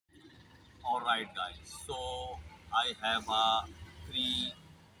Alright guys, so I have a three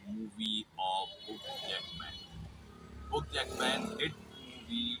movie of Hugh Jackman. Hugh Jackman hit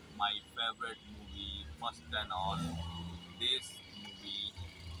movie, my favorite movie, first and all. This movie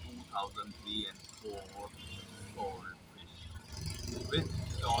 2003 and 4 Swordfish with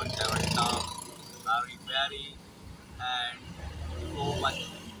John Travolta, Harry Berry and so much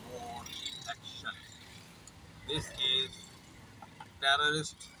more action. This is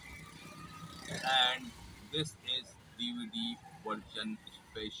terrorist and this is DVD version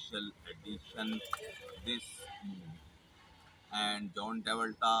special edition. This movie and John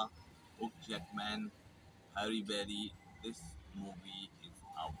Travolta, Hugh Jackman, Harry Berry. This movie is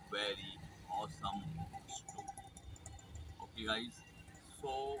a very awesome story. Okay, guys.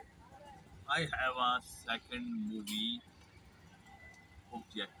 So I have a second movie, Hugh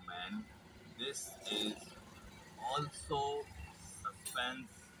Jackman. This is also suspense,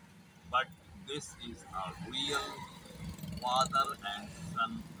 but this is a real father and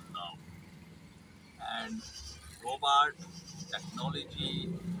son love and robot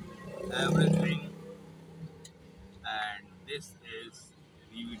technology everything, and this is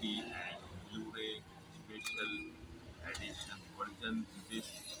DVD and Blu-ray special edition version this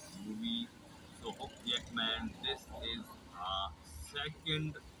movie. So Hugh Jackman, this is a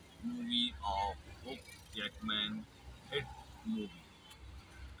second movie of Hugh Jackman hit movie.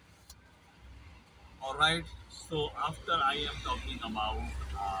 Alright, so after I am talking about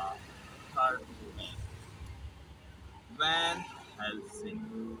third movie, Van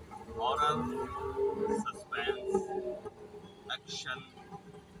Helsing, horror, suspense, action,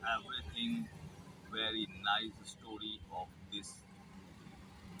 everything. Very nice story of this.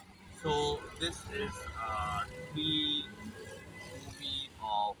 So this is three movie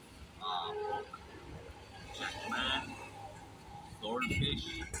of Hook, Jackman, Swordfish,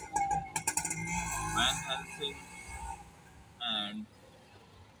 Van Helsing, and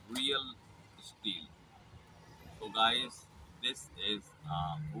Real Steel. So guys, this is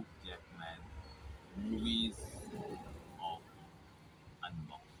Hook Jackman movies